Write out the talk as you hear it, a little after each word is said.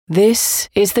This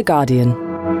is The Guardian.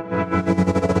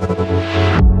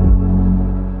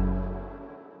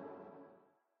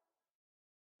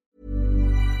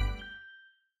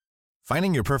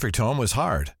 Finding your perfect home was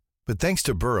hard, but thanks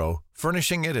to Burrow,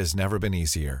 furnishing it has never been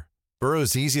easier.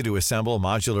 Burrow's easy-to-assemble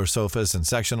modular sofas and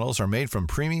sectionals are made from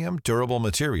premium, durable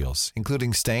materials,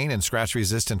 including stain and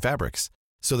scratch-resistant fabrics.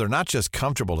 So they're not just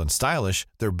comfortable and stylish,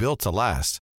 they're built to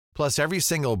last. Plus, every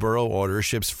single Burrow order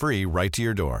ships free right to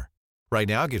your door. Right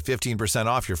now, get 15%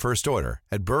 off your first order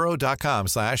at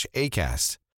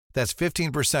burrow.com/ACAST. That's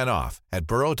 15% off at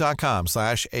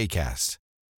burrow.com/ACAST.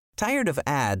 Tired of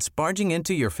ads barging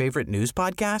into your favorite news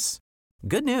podcasts?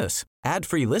 Good news.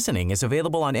 Ad-free listening is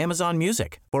available on Amazon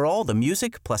Music for all the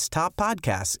music plus top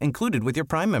podcasts included with your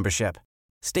Prime membership.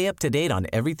 Stay up to date on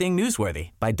everything newsworthy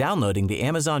by downloading the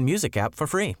Amazon Music app for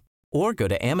free or go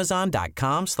to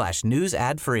amazon.com/news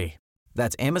ad free.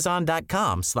 That's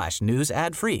amazon.com/news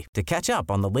ad free to catch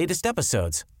up on the latest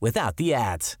episodes without the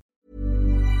ads.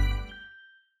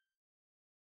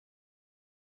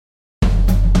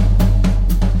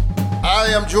 I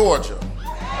am Georgia.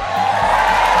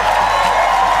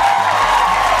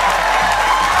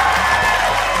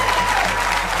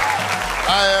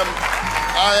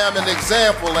 I am an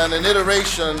example and an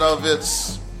iteration of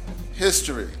its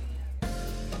history.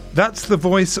 That's the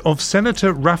voice of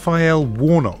Senator Raphael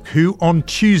Warnock, who on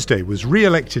Tuesday was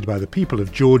re-elected by the people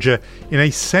of Georgia in a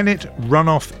Senate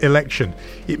runoff election.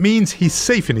 It means he's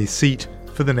safe in his seat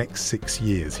for the next 6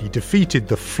 years. He defeated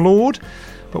the flawed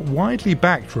but widely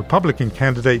backed Republican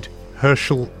candidate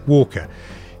Herschel Walker.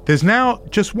 There's now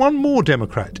just one more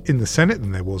Democrat in the Senate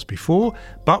than there was before,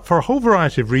 but for a whole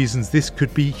variety of reasons this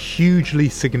could be hugely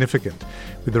significant.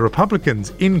 With the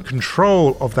Republicans in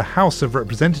control of the House of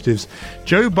Representatives,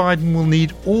 Joe Biden will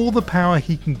need all the power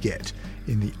he can get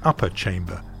in the upper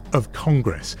chamber of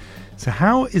Congress. So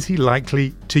how is he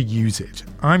likely to use it?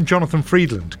 I'm Jonathan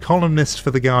Freedland, columnist for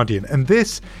The Guardian, and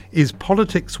this is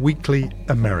Politics Weekly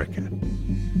America.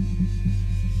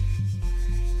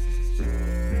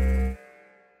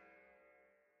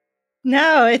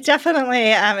 No, it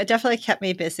definitely kept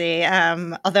me busy.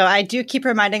 Although I do keep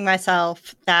reminding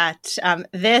myself that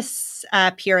this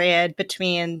period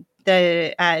between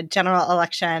the general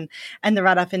election and the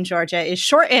runoff in Georgia is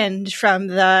shortened from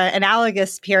the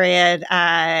analogous period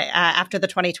after the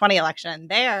 2020 election.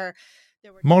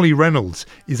 Molly Reynolds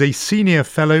is a senior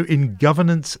fellow in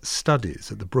governance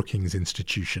studies at the Brookings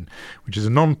Institution, which is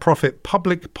a non-profit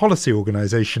public policy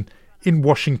organization in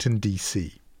Washington,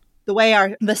 D.C. The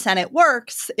way the Senate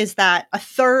works is that a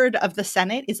third of the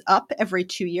Senate is up every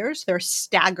 2 years. There are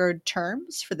staggered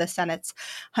terms for the Senate's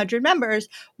 100 members.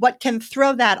 What can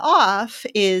throw that off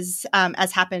is,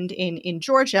 as happened in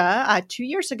Georgia 2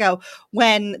 years ago,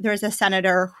 when there's a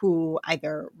senator who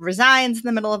either resigns in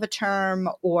the middle of a term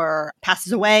or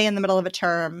passes away in the middle of a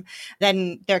term,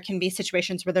 then there can be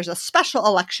situations where there's a special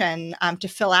election to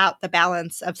fill out the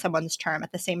balance of someone's term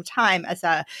at the same time as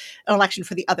an election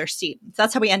for the other seat. So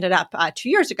that's how we ended up 2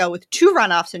 years ago with two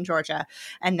runoffs in Georgia.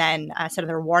 And then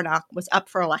Senator Warnock was up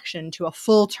for election to a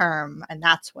full term. And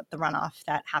that's what the runoff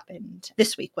that happened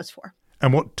this week was for.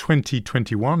 And what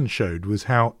 2021 showed was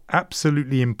how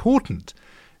absolutely important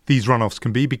these runoffs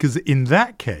can be, because in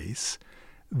that case,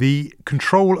 the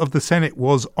control of the Senate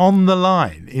was on the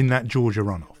line in that Georgia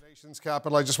runoff.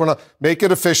 Capital. I just want to make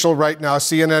it official right now.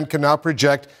 CNN can now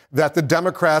project that the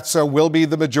Democrats will be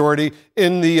the majority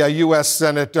in the U.S.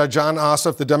 Senate. John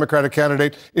Ossoff, the Democratic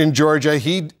candidate in Georgia,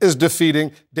 he is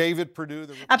defeating David Perdue.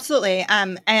 Absolutely.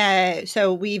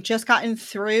 So we've just gotten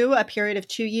through a period of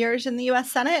 2 years in the U.S.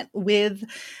 Senate with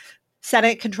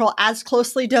Senate control as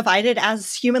closely divided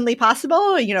as humanly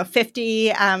possible.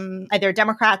 50 either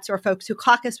Democrats or folks who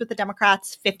caucus with the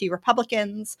Democrats, 50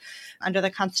 Republicans. Under the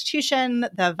Constitution,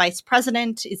 the vice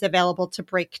president is available to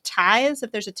break ties.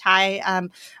 If there's a tie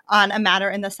on a matter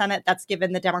in the Senate, that's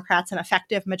given the Democrats an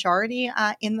effective majority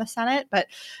in the Senate. But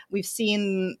we've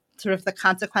seen sort of the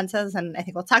consequences, and I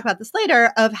think we'll talk about this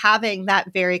later, of having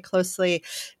that very closely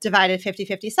divided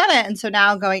 50-50 Senate. And so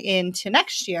now going into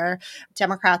next year,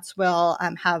 Democrats will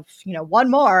have, one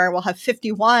more, we'll have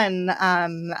 51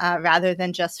 rather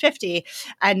than just 50.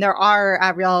 And there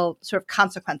are real sort of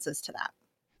consequences to that.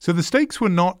 So the stakes were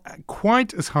not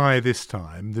quite as high this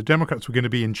time. The Democrats were going to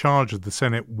be in charge of the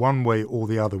Senate one way or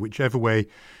the other, whichever way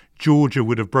Georgia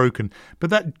would have broken.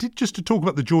 But that did, just to talk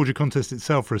about the Georgia contest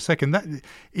itself for a second, that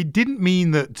it didn't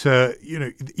mean that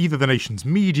either the nation's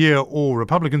media or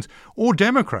Republicans or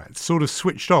Democrats sort of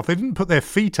switched off. They didn't put their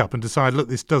feet up and decide, look,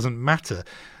 this doesn't matter.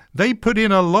 They put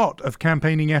in a lot of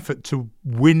campaigning effort to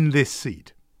win this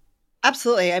seat.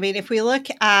 Absolutely. I mean, if we look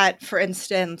at, for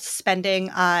instance, spending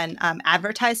on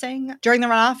advertising during the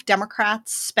runoff,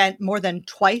 Democrats spent more than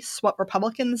twice what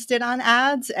Republicans did on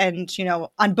ads. And,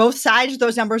 on both sides,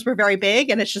 those numbers were very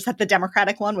big. And it's just that the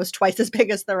Democratic one was twice as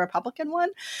big as the Republican one.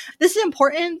 This is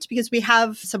important because we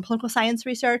have some political science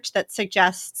research that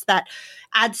suggests that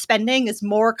ad spending is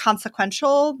more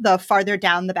consequential the farther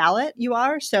down the ballot you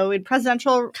are. So in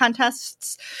presidential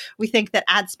contests, we think that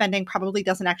ad spending probably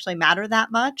doesn't actually matter that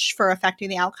much for affecting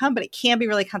the outcome, but it can be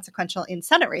really consequential in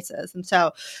Senate races. And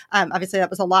so obviously that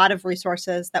was a lot of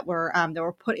resources that were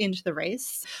put into the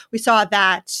race. We saw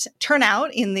that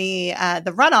turnout in the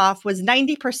runoff was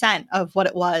 90% of what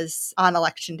it was on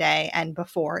election day and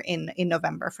before in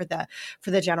November for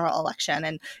the general election.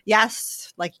 And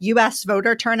yes, like U.S.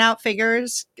 voter turnout figures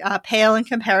pale in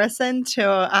comparison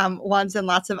to ones in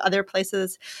lots of other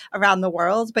places around the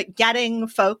world, but getting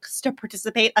folks to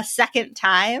participate a second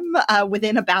time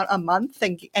within about a month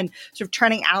and sort of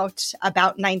turning out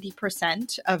about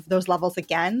 90% of those levels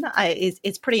again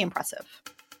is pretty impressive.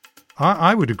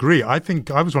 I would agree. I think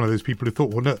I was one of those people who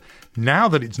thought, well, no, now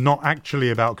that it's not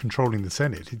actually about controlling the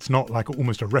Senate, it's not like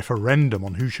almost a referendum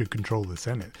on who should control the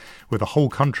Senate, where the whole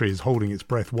country is holding its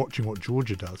breath watching what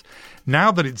Georgia does.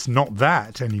 Now that it's not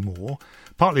that anymore,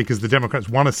 partly because the Democrats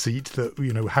won a seat that,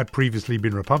 had previously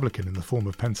been Republican in the form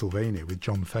of Pennsylvania with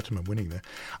John Fetterman winning there,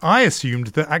 I assumed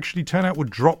that actually turnout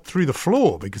would drop through the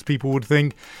floor because people would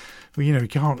think, well, we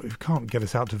can't get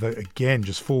us out to vote again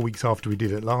just 4 weeks after we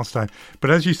did it last time.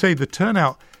 But as you say, the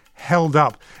turnout held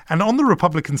up. And on the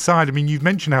Republican side, I mean, you've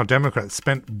mentioned how Democrats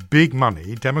spent big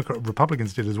money.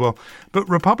 Republicans did as well. But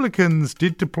Republicans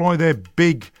did deploy their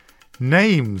big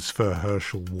names for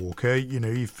Herschel Walker.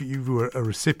 If you were a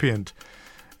recipient,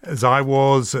 as I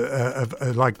was,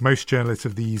 like most journalists,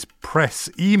 of these press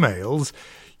emails,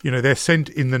 they're sent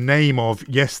in the name of,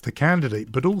 yes, the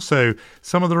candidate, but also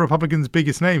some of the Republicans'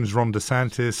 biggest names, Ron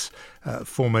DeSantis,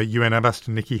 former UN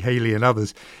Ambassador Nikki Haley and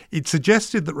others. It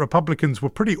suggested that Republicans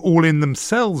were pretty all in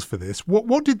themselves for this.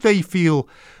 What did they feel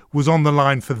was on the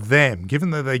line for them, given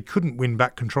that they couldn't win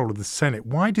back control of the Senate?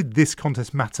 Why did this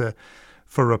contest matter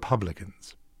for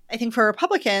Republicans? I think for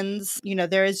Republicans,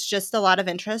 there is just a lot of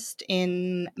interest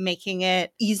in making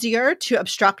it easier to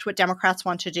obstruct what Democrats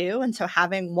want to do. And so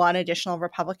having one additional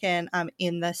Republican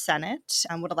in the Senate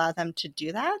would allow them to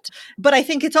do that. But I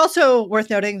think it's also worth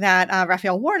noting that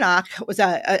Raphael Warnock was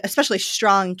a especially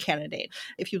strong candidate.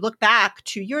 If you look back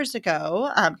 2 years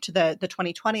ago to the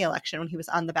 2020 election, when he was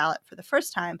on the ballot for the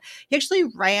first time, he actually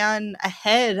ran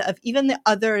ahead of even the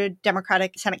other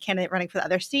Democratic Senate candidate running for the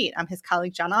other seat, his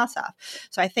colleague John Ossoff.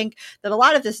 So I think that a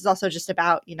lot of this is also just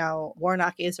about,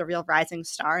 Warnock is a real rising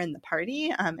star in the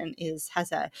party and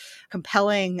has a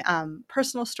compelling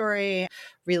personal story,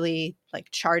 really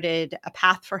charted a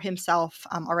path for himself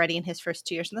already in his first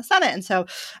 2 years in the Senate. And so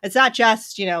it's not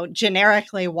just,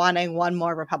 generically wanting one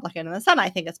more Republican in the Senate. I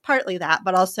think it's partly that,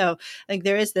 but also I think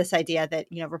there is this idea that,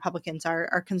 Republicans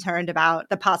are concerned about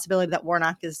the possibility that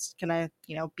Warnock is going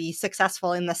to, be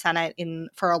successful in the Senate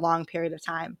for a long period of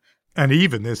time. And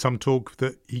even there's some talk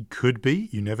that he could be,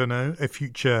 you never know, a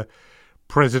future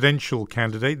presidential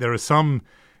candidate. There are some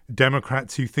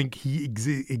Democrats who think he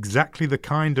exactly the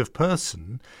kind of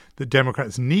person that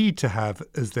Democrats need to have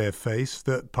as their face,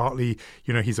 that partly,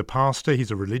 he's a pastor, he's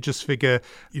a religious figure.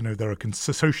 There are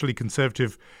socially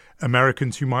conservative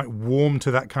Americans who might warm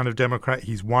to that kind of Democrat.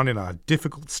 He's won in a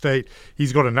difficult state.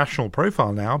 He's got a national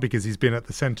profile now because he's been at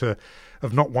the center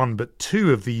of not one but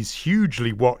two of these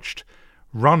hugely watched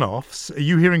runoffs. Are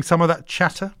you hearing some of that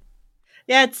chatter?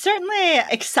 Yeah, it's certainly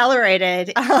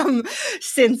accelerated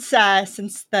since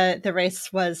the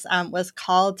race was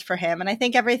called for him. And I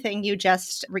think everything you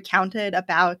just recounted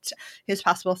about his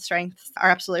possible strengths are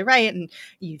absolutely right. And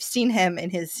you've seen him in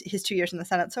his 2 years in the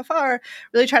Senate so far,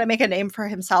 really try to make a name for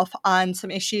himself on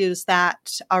some issues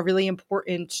that are really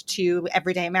important to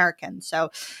everyday Americans.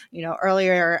 So,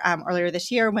 earlier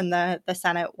this year when the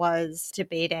Senate was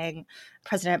debating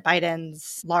President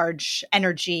Biden's large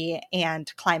energy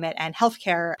and climate and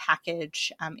healthcare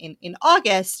package in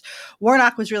August,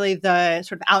 Warnock was really the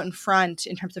sort of out in front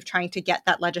in terms of trying to get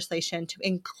that legislation to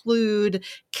include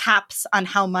caps on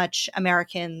how much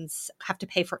Americans have to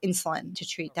pay for insulin to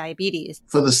treat diabetes.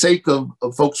 For the sake of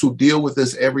folks who deal with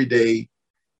this every day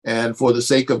and for the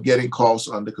sake of getting costs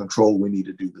under control, we need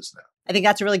to do this now. I think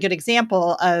that's a really good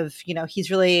example of, he's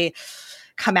really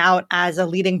come out as a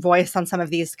leading voice on some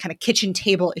of these kind of kitchen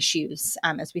table issues,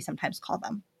 as we sometimes call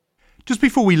them. Just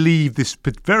before we leave this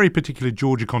very particular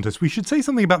Georgia contest, we should say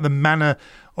something about the manner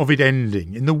of it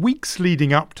ending. In the weeks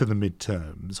leading up to the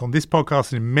midterms, on this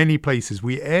podcast and in many places,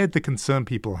 we aired the concern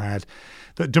people had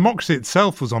that democracy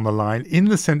itself was on the line, in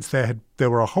the sense there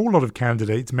were a whole lot of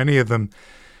candidates, many of them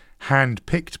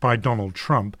hand-picked by Donald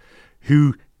Trump,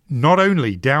 who not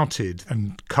only doubted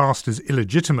and cast as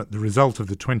illegitimate the result of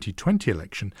the 2020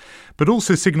 election, but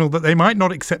also signalled that they might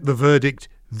not accept the verdict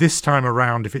this time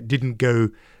around if it didn't go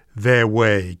their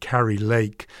way. Carrie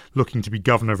Lake, looking to be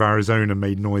governor of Arizona,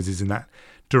 made noises in that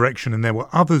direction, and there were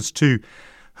others too.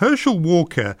 Herschel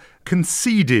Walker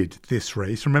conceded this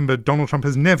race. Remember, Donald Trump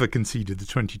has never conceded the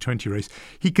 2020 race.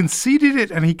 He conceded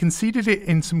it, and he conceded it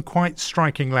in some quite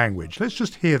striking language. Let's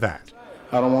just hear that.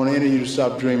 I don't want any of you to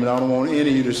stop dreaming. I don't want any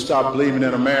of you to stop believing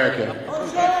in America.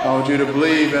 I want you to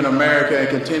believe in America and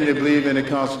continue to believe in the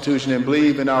Constitution and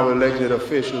believe in our elected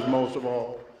officials most of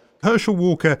all. Herschel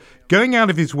Walker going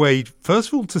out of his way, first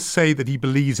of all, to say that he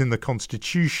believes in the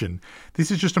Constitution.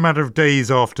 This is just a matter of days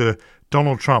after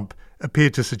Donald Trump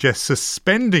appeared to suggest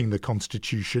suspending the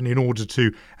Constitution in order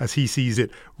to, as he sees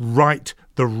it, right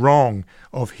the wrong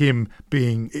of him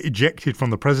being ejected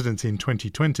from the presidency in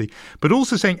 2020, but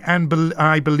also saying, and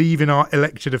I believe in our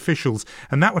elected officials,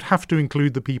 and that would have to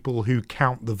include the people who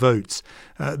count the votes,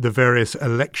 the various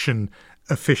election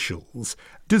officials.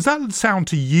 Does that sound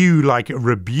to you like a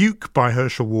rebuke by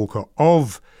Herschel Walker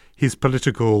of his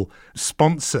political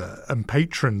sponsor and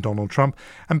patron, Donald Trump,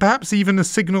 and perhaps even a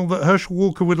signal that Herschel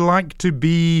Walker would like to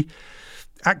be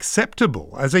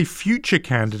acceptable as a future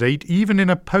candidate, even in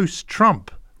a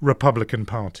post-Trump Republican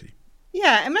Party?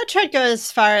 Yeah, I'm not trying to go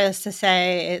as far as to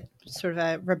say it's sort of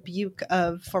a rebuke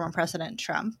of former President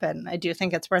Trump. And I do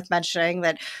think it's worth mentioning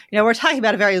that, we're talking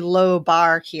about a very low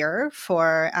bar here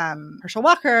for Herschel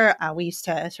Walker. We used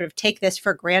to sort of take this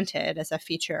for granted as a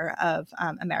feature of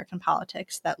American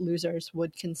politics, that losers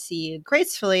would concede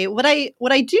gracefully. What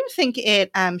I do think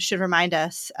it should remind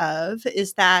us of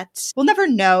is that we'll never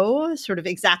know sort of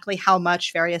exactly how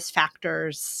much various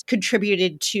factors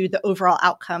contributed to the overall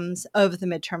outcomes of the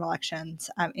midterm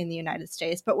elections in the United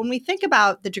States. But when we think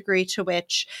about the degree to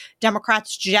which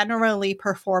Democrats generally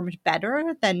performed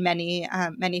better than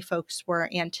many folks were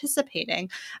anticipating,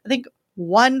 I think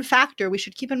one factor we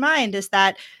should keep in mind is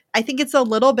that I think it's a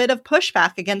little bit of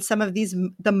pushback against some of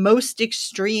the most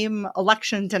extreme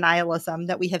election denialism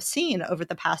that we have seen over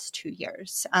the past 2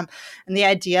 years. And the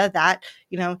idea that,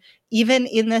 even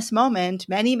in this moment,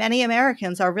 many, many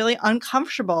Americans are really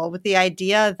uncomfortable with the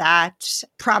idea that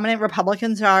prominent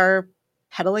Republicans are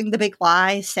peddling the big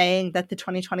lie, saying that the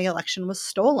 2020 election was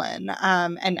stolen.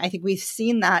 And I think we've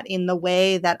seen that in the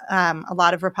way that a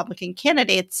lot of Republican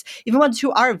candidates, even ones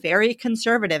who are very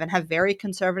conservative and have very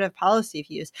conservative policy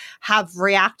views, have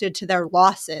reacted to their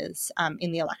losses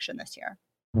in the election this year.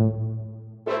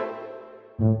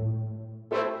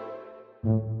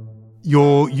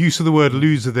 Your use of the word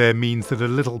loser there means that a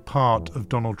little part of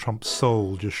Donald Trump's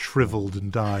soul just shriveled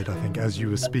and died, I think, as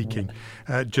you were speaking,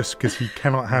 just because he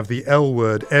cannot have the L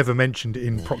word ever mentioned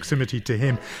in proximity to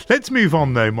him. Let's move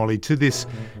on, though, Molly, to this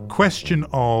question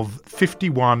of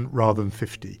 51 rather than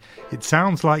 50. It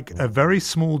sounds like a very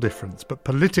small difference, but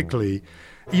politically,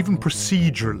 even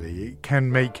procedurally, it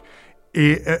can make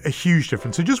a huge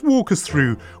difference. So just walk us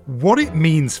through what it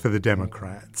means for the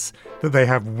Democrats that they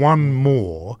have one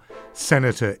more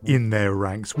senator in their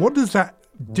ranks. What does that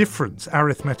difference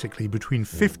arithmetically between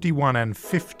 51 and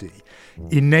 50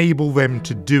 enable them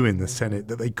to do in the Senate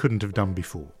that they couldn't have done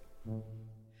before?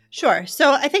 Sure.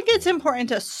 So I think it's important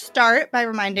to start by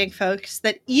reminding folks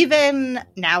that even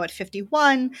now at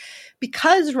 51,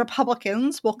 because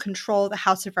Republicans will control the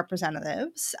House of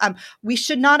Representatives, we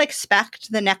should not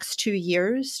expect the next 2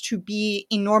 years to be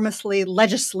enormously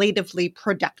legislatively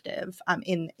productive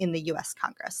in the U.S.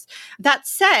 Congress. That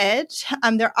said,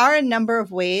 there are a number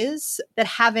of ways that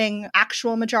having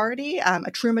actual majority,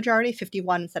 a true majority,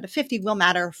 51 instead of 50, will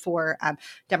matter for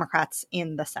Democrats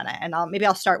in the Senate. And maybe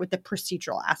I'll start with the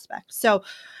procedural aspect. So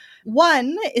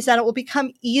one is that it will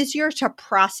become easier to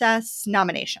process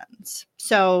nominations.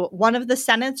 So one of the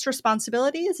Senate's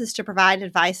responsibilities is to provide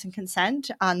advice and consent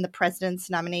on the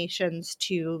president's nominations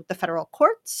to the federal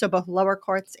courts, so both lower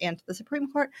courts and to the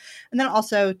Supreme Court, and then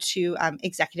also to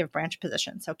executive branch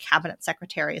positions, so cabinet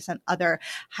secretaries and other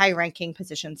high-ranking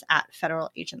positions at federal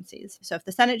agencies. So if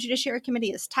the Senate Judiciary Committee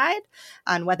is tied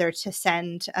on whether to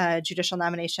send a judicial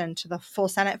nomination to the full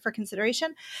Senate for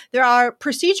consideration, there are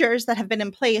procedures that have been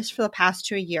in place for the past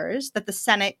 2 years that the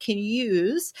Senate can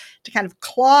use to kind of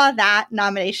claw that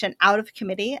nomination out of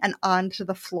committee and onto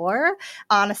the floor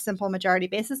on a simple majority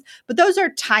basis. But those are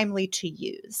timely to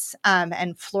use.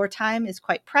 And floor time is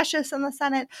quite precious in the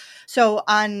Senate. So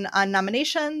on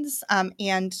nominations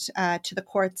and to the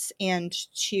courts and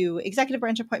to executive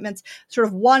branch appointments, sort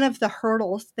of one of the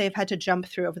hurdles they've had to jump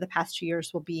through over the past 2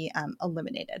 years will be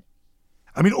eliminated.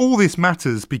 I mean, all this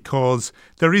matters because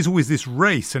there is always this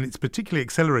race, and it's particularly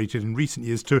accelerated in recent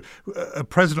years, to a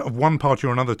president of one party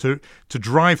or another to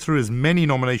drive through as many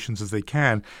nominations as they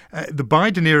can. The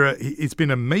Biden era, it's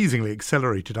been amazingly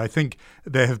accelerated. I think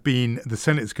there have been, the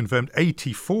Senate has confirmed,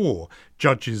 84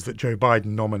 judges that Joe Biden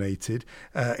nominated,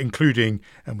 including,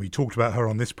 and we talked about her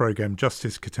on this program,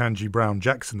 Justice Ketanji Brown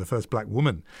Jackson, the first black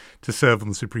woman to serve on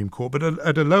the Supreme Court, but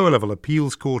at a lower level,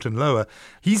 appeals court and lower.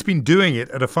 He's been doing it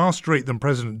at a faster rate than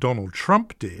President Donald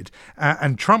Trump did,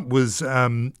 and Trump was,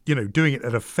 doing it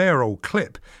at a fair old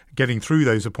clip, getting through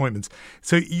those appointments.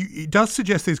 So it does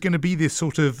suggest there's going to be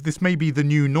this may be the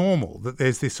new normal, that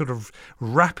there's this sort of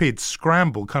rapid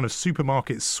scramble, kind of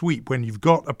supermarket sweep. When you've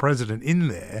got a president in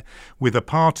there with a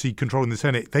party controlling the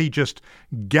Senate, they just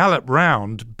gallop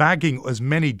round bagging as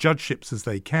many judgeships as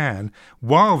they can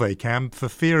while they can, for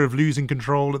fear of losing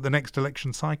control at the next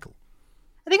election cycle.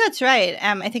 I think that's right.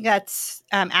 I think that's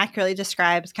accurately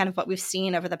describes kind of what we've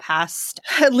seen over the past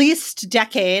at least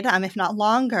decade, if not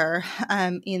longer,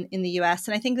 in the U.S.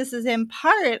 And I think this is in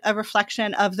part a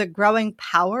reflection of the growing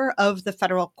power of the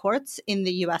federal courts in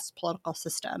the U.S. political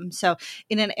system. So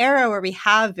in an era where we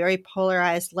have very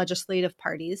polarized legislative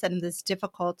parties and it is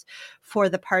difficult for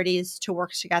the parties to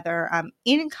work together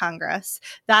in Congress,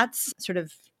 that's sort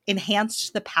of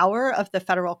enhanced the power of the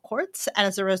federal courts, and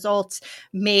as a result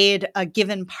made a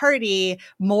given party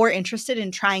more interested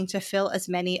in trying to fill as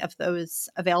many of those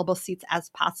available seats as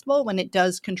possible when it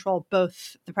does control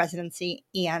both the presidency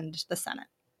and the Senate.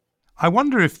 I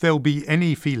wonder if there'll be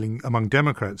any feeling among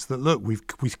Democrats that, look,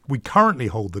 we currently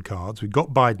hold the cards. We've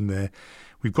got Biden there.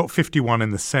 We've got 51 in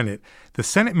the Senate. The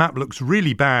Senate map looks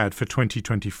really bad for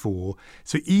 2024.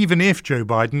 So even if Joe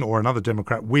Biden or another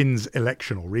Democrat wins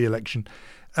election or re-election,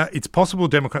 it's possible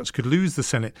Democrats could lose the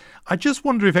Senate. I just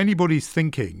wonder if anybody's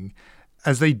thinking,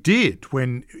 as they did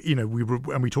when,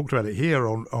 we talked about it here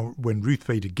on when Ruth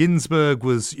Bader Ginsburg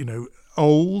was,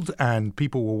 old, and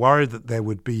people were worried that there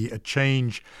would be a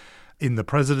change in the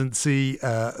presidency.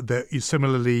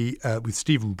 Similarly, with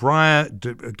Stephen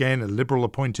Breyer, again, a liberal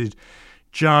appointed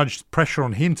judge, pressure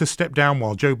on him to step down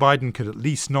while Joe Biden could at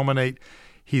least nominate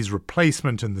his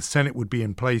replacement and the Senate would be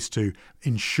in place to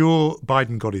ensure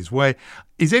Biden got his way.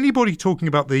 Is anybody talking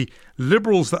about the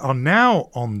liberals that are now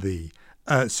on the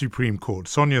Supreme Court,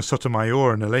 Sonia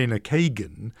Sotomayor and Elena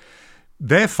Kagan?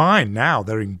 They're fine now.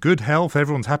 They're in good health.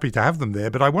 Everyone's happy to have them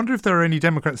there. But I wonder if there are any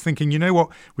Democrats thinking, you know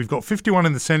what, we've got 51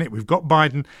 in the Senate, we've got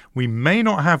Biden. We may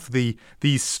not have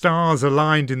these stars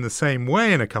aligned in the same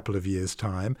way in a couple of years'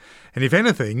 time. And if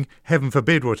anything, heaven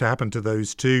forbid, were to happen to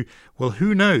those two, well,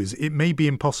 who knows? It may be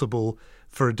impossible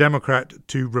for a Democrat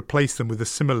to replace them with a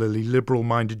similarly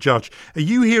liberal-minded judge. Are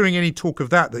you hearing any talk of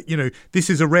that, this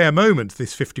is a rare moment,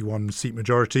 this 51-seat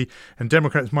majority, and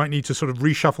Democrats might need to sort of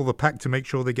reshuffle the pack to make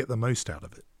sure they get the most out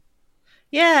of it?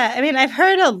 Yeah, I mean, I've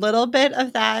heard a little bit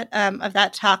of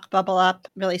that talk bubble up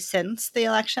really since the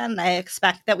election. I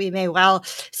expect that we may well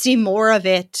see more of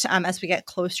it as we get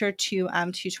closer to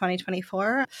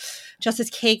 2024. Justice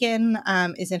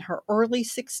Kagan is in her early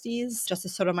 60s.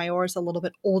 Justice Sotomayor is a little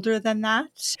bit older than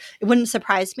that. It wouldn't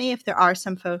surprise me if there are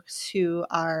some folks who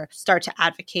start to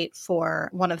advocate for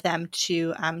one of them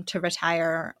to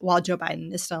retire while Joe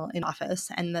Biden is still in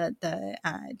office and the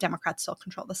Democrats still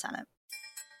control the Senate.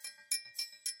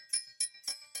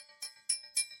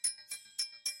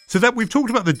 So that we've talked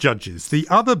about the judges. The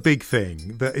other big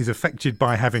thing that is affected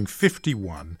by having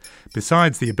 51,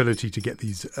 besides the ability to get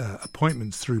these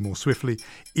appointments through more swiftly,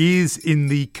 is in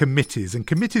the committees. And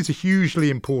committees are hugely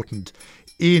important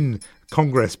in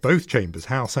Congress, both chambers,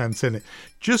 House and Senate.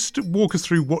 Just walk us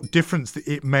through what difference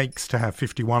it makes to have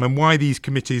 51 and why these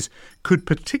committees could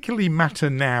particularly matter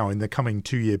now in the coming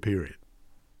 2-year period.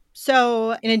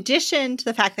 So in addition to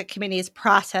the fact that committees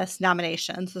process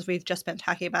nominations, as we've just been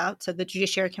talking about, so the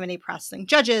Judiciary Committee processing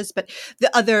judges, but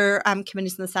the other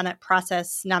committees in the Senate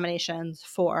process nominations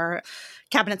for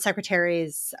cabinet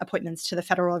secretaries, appointments to the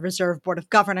Federal Reserve Board of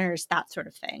Governors, that sort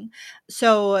of thing.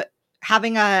 So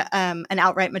having an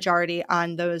outright majority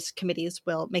on those committees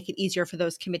will make it easier for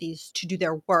those committees to do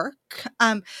their work.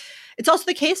 It's also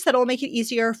the case that it will make it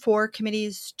easier for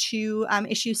committees to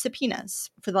issue subpoenas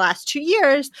for the last 2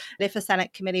 years, if a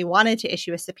Senate committee wanted to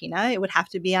issue a subpoena, it would have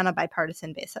to be on a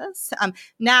bipartisan basis.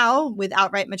 Now, with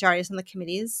outright majorities in the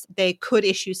committees, they could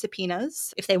issue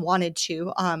subpoenas if they wanted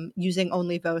to, using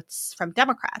only votes from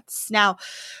Democrats. Now,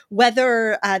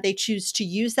 whether they choose to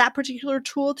use that particular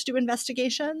tool to do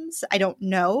investigations, I don't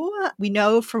know. We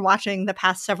know from watching the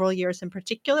past several years in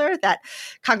particular that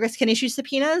Congress can issue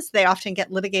subpoenas. They often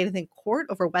get litigated in court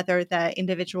over whether the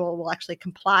individual will actually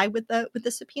comply with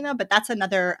the subpoena. But that's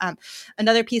another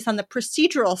piece on the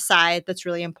procedural side that's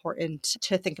really important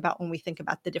to think about when we think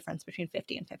about the difference between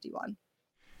 50 and 51.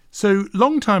 So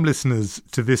long-time listeners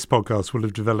to this podcast will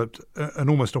have developed an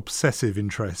almost obsessive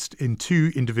interest in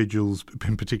two individuals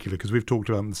in particular, because we've talked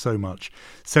about them so much,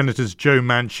 Senators Joe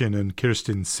Manchin and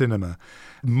Kyrsten Sinema,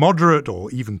 moderate or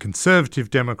even conservative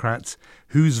Democrats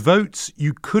whose votes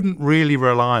you couldn't really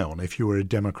rely on if you were a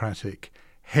Democratic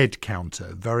head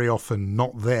counter, very often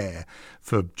not there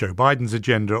for Joe Biden's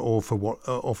agenda or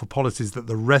for policies that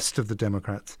the rest of the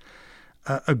Democrats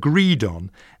agreed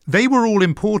on. They were all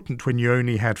important when you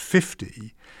only had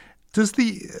 50. Does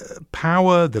the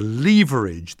power, the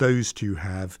leverage those two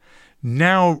have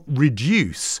now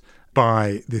reduce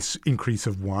by this increase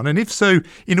of one? And if so,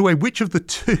 in a way, which of the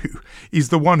two is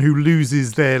the one who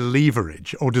loses their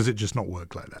leverage? Or does it just not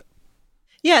work like that?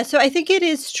 Yeah, so I think it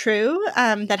is true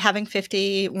that having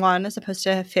 51 as opposed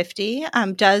to 50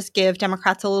 does give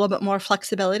Democrats a little bit more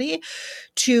flexibility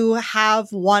to have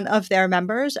one of their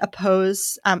members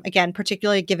oppose, again,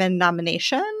 particularly given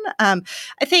nomination. I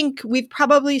think we've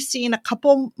probably seen a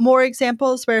couple more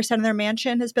examples where Senator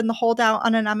Manchin has been the holdout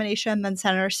on a nomination than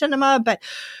Senator Sinema, but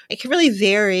it can really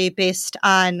vary based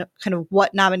on kind of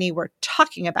what nominee we're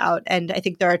talking about. And I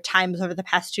think there are times over the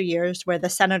past 2 years where the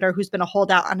senator who's been a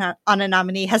holdout on a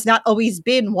nominee has not always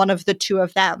been one of the two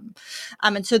of them.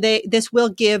 And so this will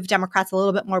give Democrats a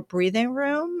little bit more breathing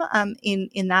room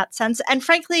in that sense. And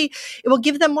frankly, it will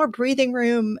give them more breathing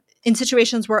room in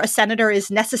situations where a senator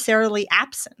is necessarily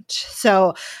absent.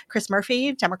 So Chris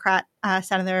Murphy, Democrat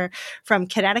senator from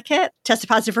Connecticut, tested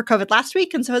positive for COVID last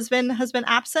week, and so has been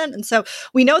absent. And so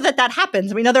we know that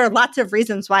happens. We know there are lots of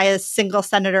reasons why a single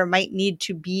senator might need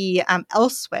to be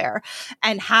elsewhere.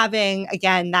 And having,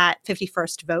 again, that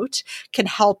 51st vote can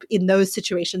help in those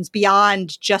situations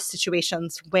beyond just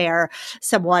situations where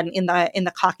someone in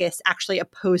the caucus actually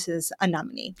opposes a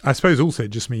nominee. I suppose also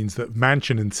it just means that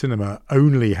Manchin and Sinema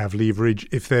only have leverage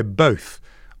if they're both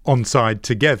on-side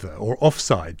together or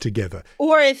off-side together.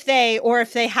 Or if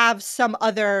they have some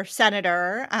other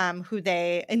senator who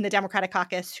they, in the Democratic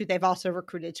caucus, who they've also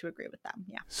recruited to agree with them.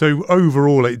 Yeah. So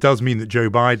overall, it does mean that Joe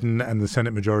Biden and the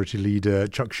Senate Majority Leader,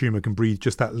 Chuck Schumer, can breathe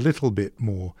just that little bit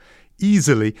more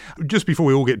easily. Just before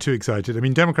we all get too excited, I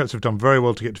mean, Democrats have done very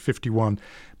well to get to 51,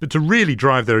 but to really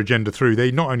drive their agenda through,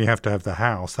 they not only have to have the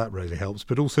House, that really helps,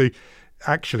 but also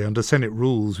actually, under Senate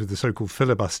rules with the so-called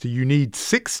filibuster, you need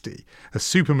 60, a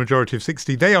supermajority of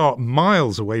 60. They are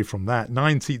miles away from that,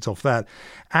 9 seats off that.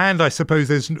 And I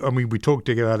suppose we talked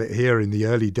about it here in the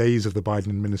early days of the Biden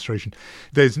administration.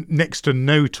 There's next to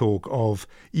no talk of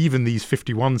even these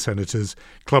 51 senators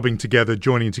clubbing together,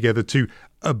 joining together to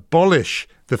abolish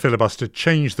the filibuster,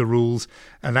 change the rules,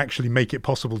 and actually make it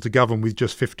possible to govern with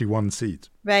just 51 seats.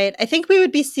 Right. I think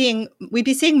we'd be seeing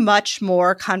much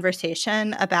more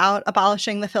conversation about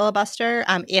abolishing the filibuster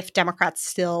if Democrats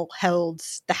still held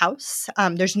the House.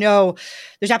 There's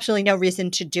absolutely no reason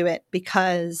to do it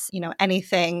because,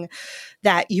 anything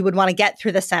that you would want to get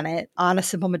through the Senate on a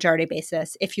simple majority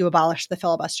basis, if you abolish the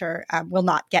filibuster, will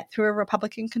not get through a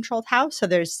Republican-controlled House. So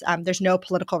there's no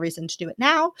political reason to do it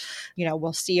now.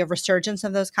 We'll see a resurgence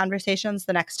of those conversations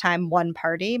the next time one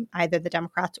party, either the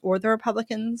Democrats or the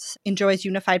Republicans, enjoys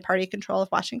unified party control of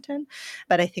Washington.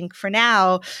 But I think for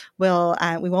now, we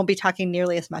won't be talking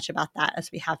nearly as much about that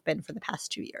as we have been for the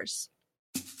past 2 years.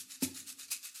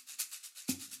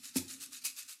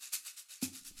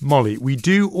 Molly, we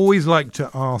do always like to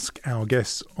ask our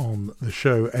guests on the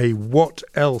show a what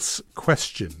else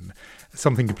question,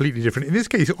 something completely different. In this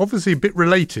case, obviously a bit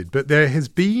related, but there has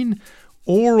been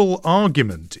oral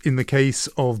argument in the case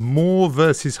of Moore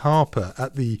versus Harper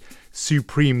at the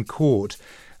Supreme Court.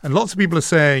 And lots of people are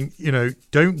saying,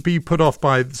 don't be put off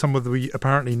by some of the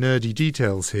apparently nerdy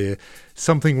details here.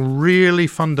 Something really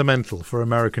fundamental for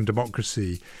American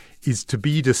democracy is to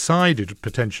be decided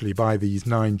potentially by these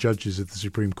 9 judges of the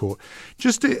Supreme Court.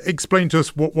 Just to explain to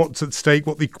us what's at stake,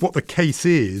 what the case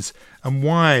is, and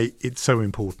why it's so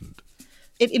important.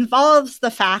 It involves the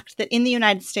fact that in the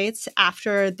United States,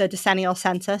 after the decennial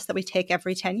census that we take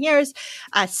every 10 years,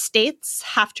 states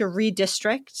have to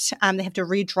redistrict. They have to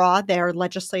redraw their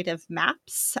legislative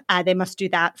maps. They must do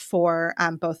that for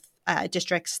both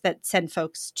districts that send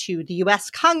folks to the U.S.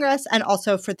 Congress and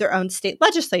also for their own state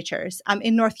legislatures.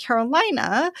 In North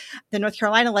Carolina, the North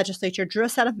Carolina legislature drew a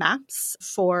set of maps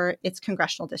for its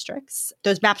congressional districts.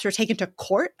 Those maps were taken to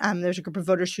court. There's a group of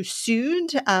voters who sued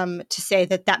to say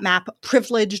that that map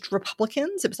privileged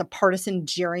Republicans. It was a partisan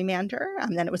gerrymander.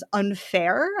 Then it was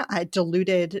unfair. It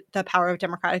diluted the power of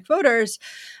Democratic voters.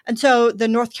 And so the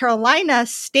North Carolina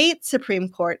State Supreme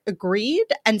Court agreed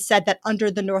and said that under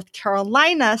the North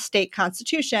Carolina state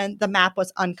constitution, the map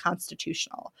was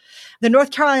unconstitutional. The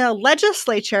North Carolina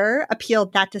legislature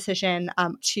appealed that decision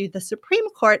to the Supreme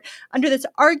Court under this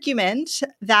argument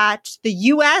that the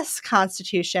U.S.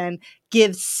 Constitution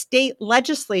gives state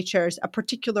legislatures a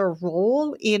particular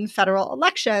role in federal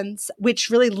elections, which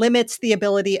really limits the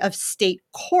ability of state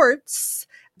courts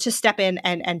to step in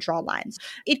and draw lines.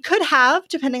 It could have,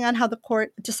 depending on how the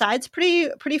court decides,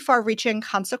 pretty far-reaching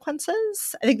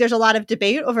consequences. I think there's a lot of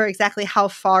debate over exactly how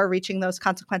far-reaching those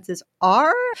consequences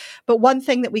are. But one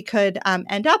thing that we could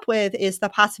end up with is the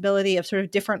possibility of sort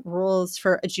of different rules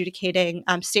for adjudicating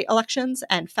state elections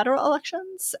and federal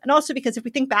elections. And also because if we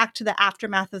think back to the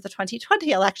aftermath of the 2020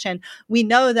 election, we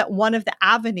know that one of the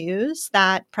avenues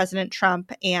that President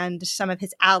Trump and some of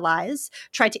his allies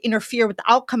tried to interfere with the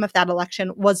outcome of that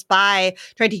election was by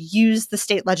trying to use the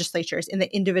state legislatures in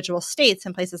the individual states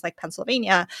in places like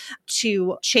Pennsylvania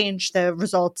to change the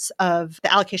results of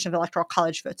the allocation of electoral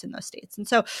college votes in those states. And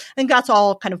so I think that's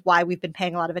all kind of why we've been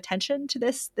paying a lot of attention to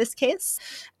this case.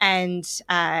 And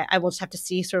I will just have to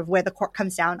see sort of where the court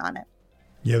comes down on it.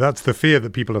 Yeah, that's the fear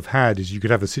that people have had, is you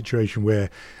could have a situation where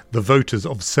the voters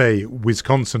of, say,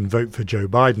 Wisconsin vote for Joe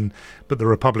Biden, but the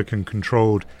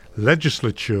Republican-controlled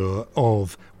legislature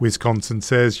of Wisconsin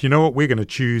says, you know what, we're going to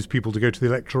choose people to go to the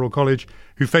Electoral College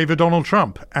who favor Donald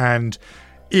Trump. And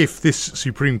if this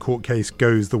Supreme Court case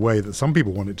goes the way that some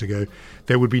people want it to go,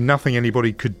 there would be nothing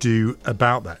anybody could do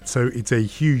about that. So it's a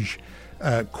huge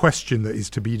question that is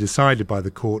to be decided by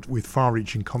the court with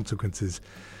far-reaching consequences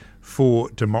for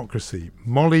democracy.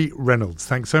 Molly Reynolds,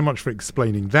 thanks so much for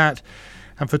explaining that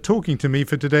and for talking to me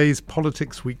for today's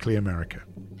Politics Weekly America.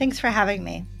 Thanks for having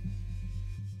me.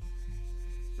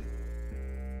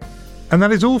 And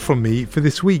that is all from me for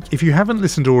this week. If you haven't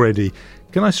listened already,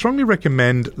 can I strongly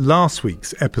recommend last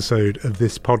week's episode of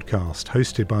this podcast,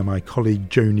 hosted by my colleague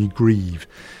Joni Grieve.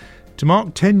 To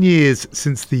mark 10 years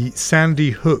since the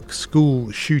Sandy Hook school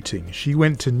shooting, she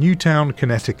went to Newtown,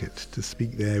 Connecticut to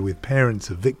speak there with parents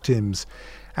of victims,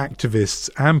 activists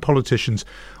and politicians,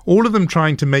 all of them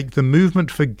trying to make the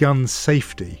movement for gun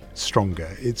safety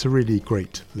stronger. It's a really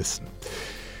great listen.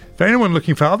 For anyone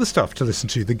looking for other stuff to listen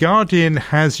to, The Guardian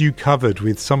has you covered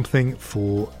with something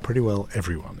for pretty well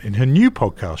everyone. In her new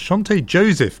podcast, Shante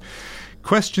Joseph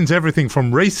questions everything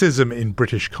from racism in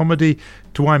British comedy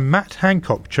to why Matt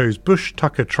Hancock chose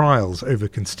Bush-Tucker trials over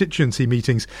constituency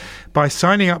meetings by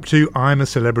signing up to I'm a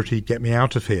Celebrity, Get Me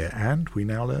Out of Here, and we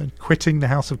now learn quitting the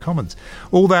House of Commons.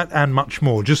 All that and much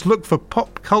more. Just look for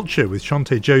Pop Culture with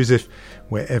Shante Joseph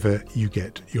wherever you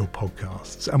get your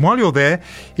podcasts. And while you're there,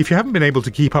 if you haven't been able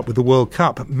to keep up with the World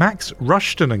Cup, Max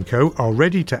Rushton and co are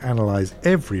ready to analyse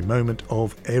every moment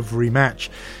of every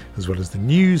match, as well as the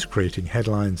news, creating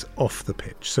headlines off the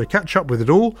pitch. So catch up with it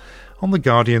all on The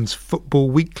Guardian's Football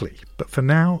Weekly. But for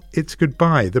now, it's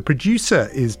goodbye. The producer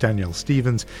is Danielle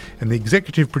Stevens, and the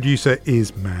executive producer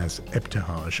is Maz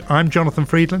Ebtehaj. I'm Jonathan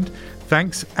Freedland.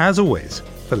 Thanks, as always,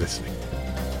 for listening.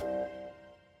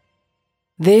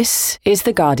 This is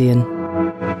The Guardian.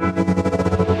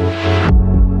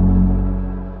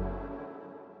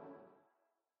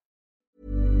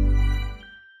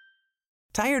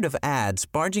 Tired of ads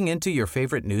barging into your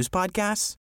favorite news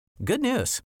podcasts? Good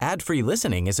news. Ad-free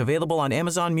listening is available on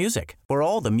Amazon Music for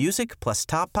all the music plus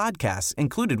top podcasts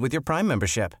included with your Prime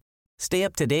membership. Stay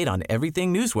up to date on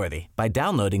everything newsworthy by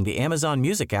downloading the Amazon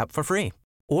Music app for free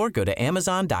or go to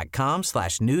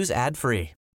amazon.com/news ad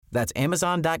free. That's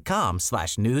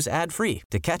amazon.com/news ad free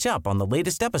to catch up on the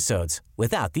latest episodes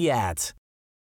without the ads.